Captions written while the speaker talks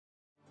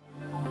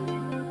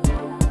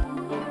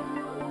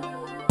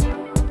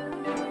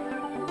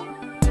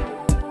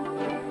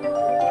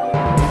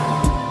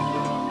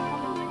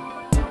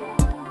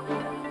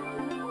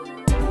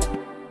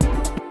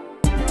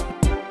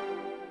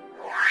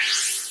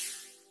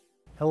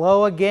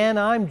Hello again,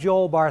 I'm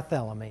Joel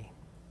Barthelemy.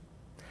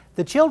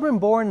 The children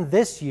born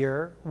this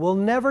year will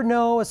never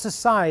know a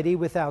society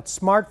without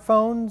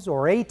smartphones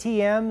or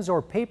ATMs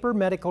or paper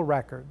medical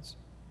records.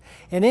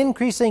 An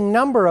increasing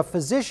number of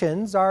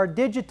physicians are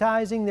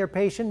digitizing their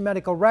patient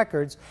medical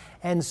records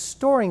and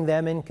storing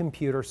them in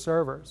computer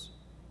servers.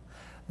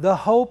 The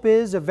hope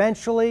is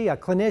eventually a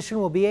clinician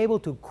will be able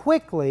to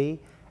quickly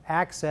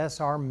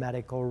access our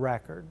medical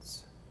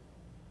records.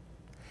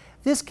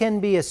 This can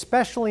be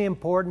especially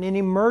important in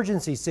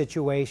emergency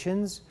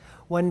situations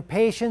when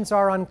patients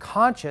are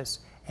unconscious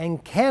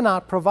and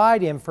cannot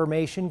provide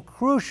information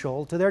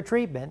crucial to their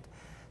treatment,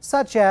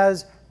 such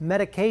as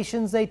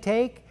medications they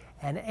take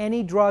and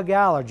any drug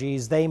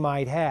allergies they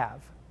might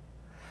have.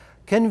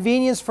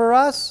 Convenience for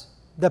us,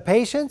 the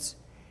patients,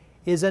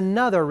 is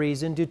another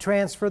reason to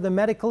transfer the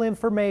medical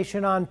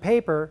information on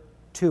paper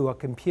to a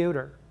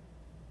computer.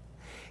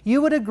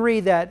 You would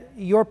agree that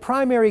your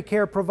primary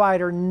care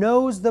provider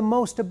knows the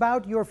most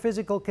about your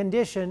physical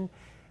condition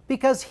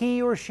because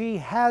he or she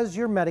has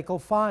your medical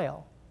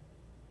file.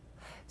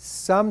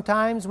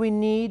 Sometimes we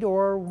need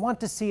or want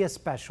to see a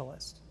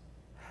specialist.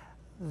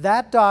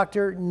 That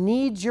doctor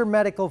needs your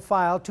medical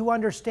file to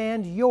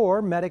understand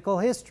your medical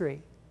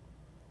history.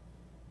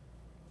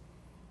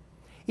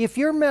 If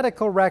your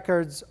medical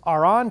records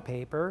are on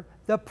paper,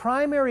 the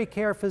primary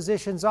care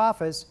physician's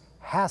office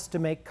has to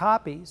make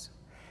copies.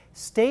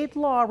 State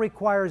law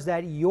requires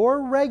that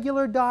your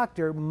regular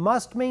doctor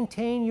must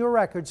maintain your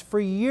records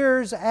for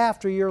years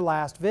after your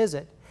last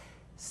visit,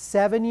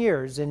 7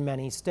 years in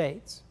many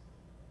states.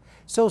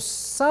 So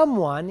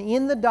someone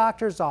in the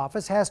doctor's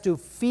office has to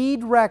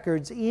feed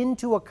records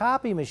into a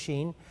copy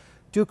machine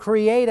to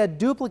create a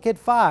duplicate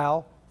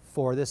file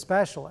for the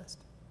specialist.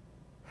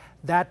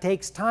 That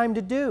takes time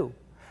to do.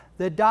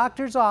 The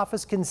doctor's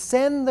office can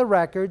send the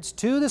records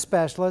to the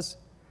specialist,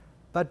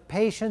 but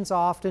patients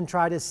often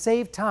try to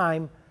save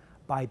time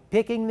by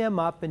picking them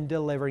up and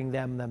delivering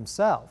them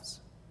themselves.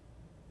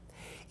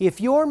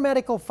 If your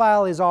medical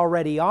file is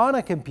already on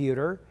a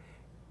computer,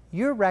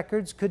 your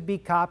records could be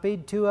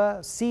copied to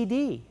a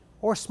CD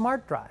or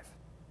smart drive.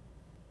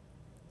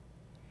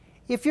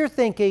 If you're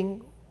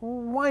thinking,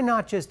 why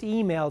not just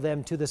email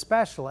them to the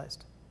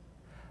specialist?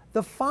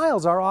 The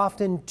files are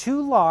often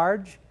too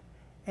large,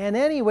 and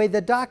anyway,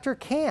 the doctor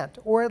can't,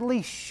 or at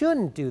least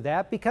shouldn't do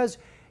that because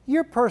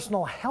your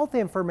personal health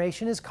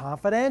information is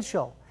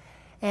confidential.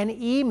 And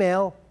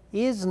email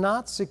is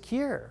not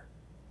secure.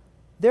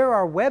 There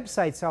are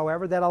websites,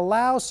 however, that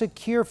allow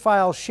secure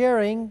file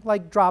sharing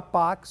like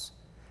Dropbox,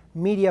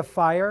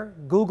 Mediafire,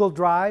 Google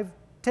Drive,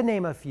 to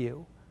name a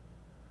few.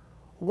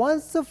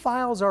 Once the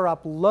files are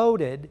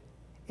uploaded,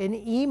 an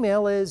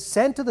email is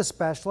sent to the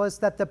specialist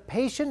that the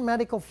patient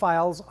medical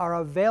files are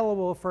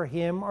available for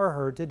him or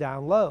her to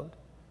download.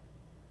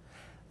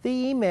 The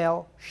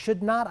email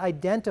should not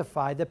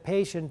identify the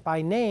patient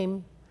by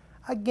name,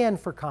 again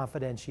for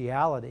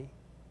confidentiality.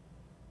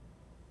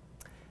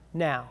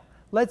 Now,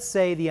 let's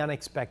say the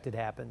unexpected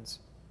happens.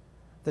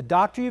 The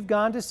doctor you've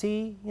gone to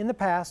see in the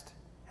past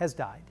has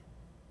died.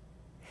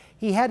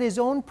 He had his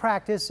own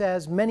practice,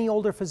 as many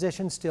older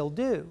physicians still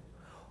do.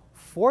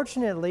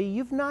 Fortunately,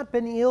 you've not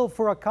been ill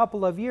for a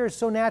couple of years,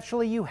 so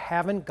naturally you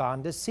haven't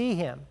gone to see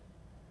him.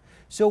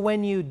 So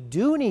when you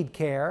do need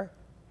care,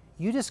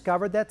 you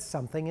discover that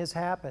something has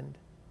happened.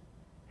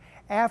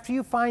 After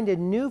you find a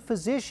new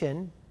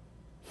physician,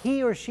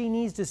 he or she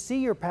needs to see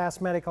your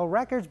past medical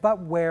records,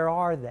 but where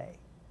are they?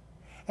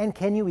 And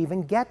can you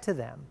even get to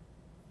them?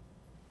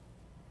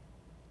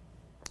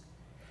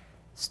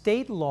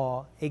 State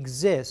law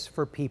exists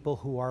for people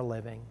who are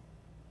living.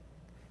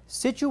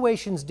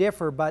 Situations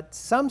differ, but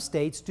some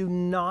states do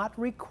not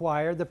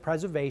require the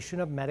preservation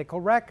of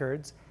medical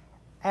records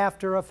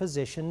after a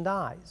physician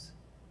dies.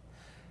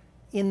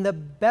 In the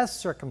best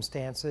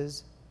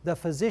circumstances, the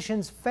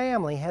physician's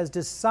family has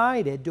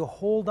decided to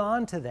hold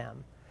on to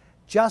them,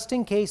 just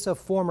in case a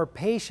former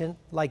patient,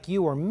 like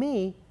you or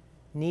me,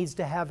 needs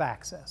to have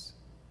access.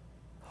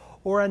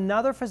 Or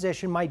another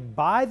physician might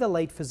buy the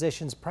late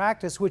physician's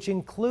practice, which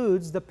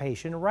includes the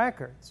patient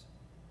records.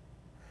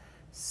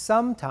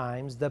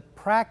 Sometimes the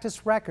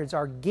practice records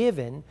are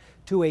given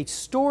to a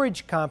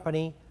storage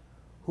company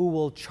who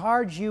will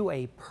charge you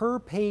a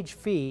per-page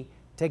fee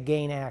to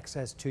gain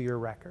access to your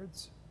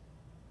records.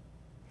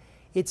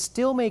 It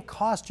still may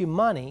cost you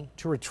money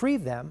to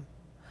retrieve them,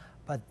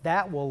 but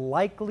that will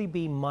likely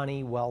be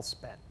money well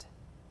spent.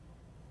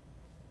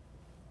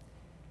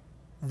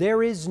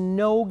 There is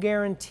no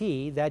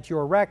guarantee that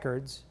your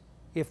records,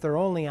 if they're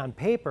only on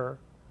paper,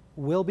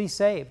 will be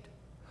saved.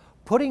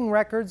 Putting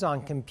records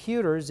on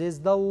computers is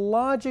the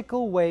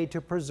logical way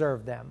to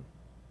preserve them.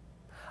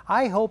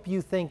 I hope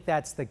you think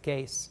that's the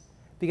case,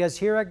 because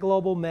here at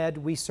GlobalMed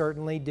we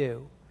certainly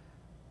do.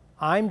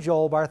 I'm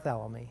Joel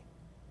Barthelemy.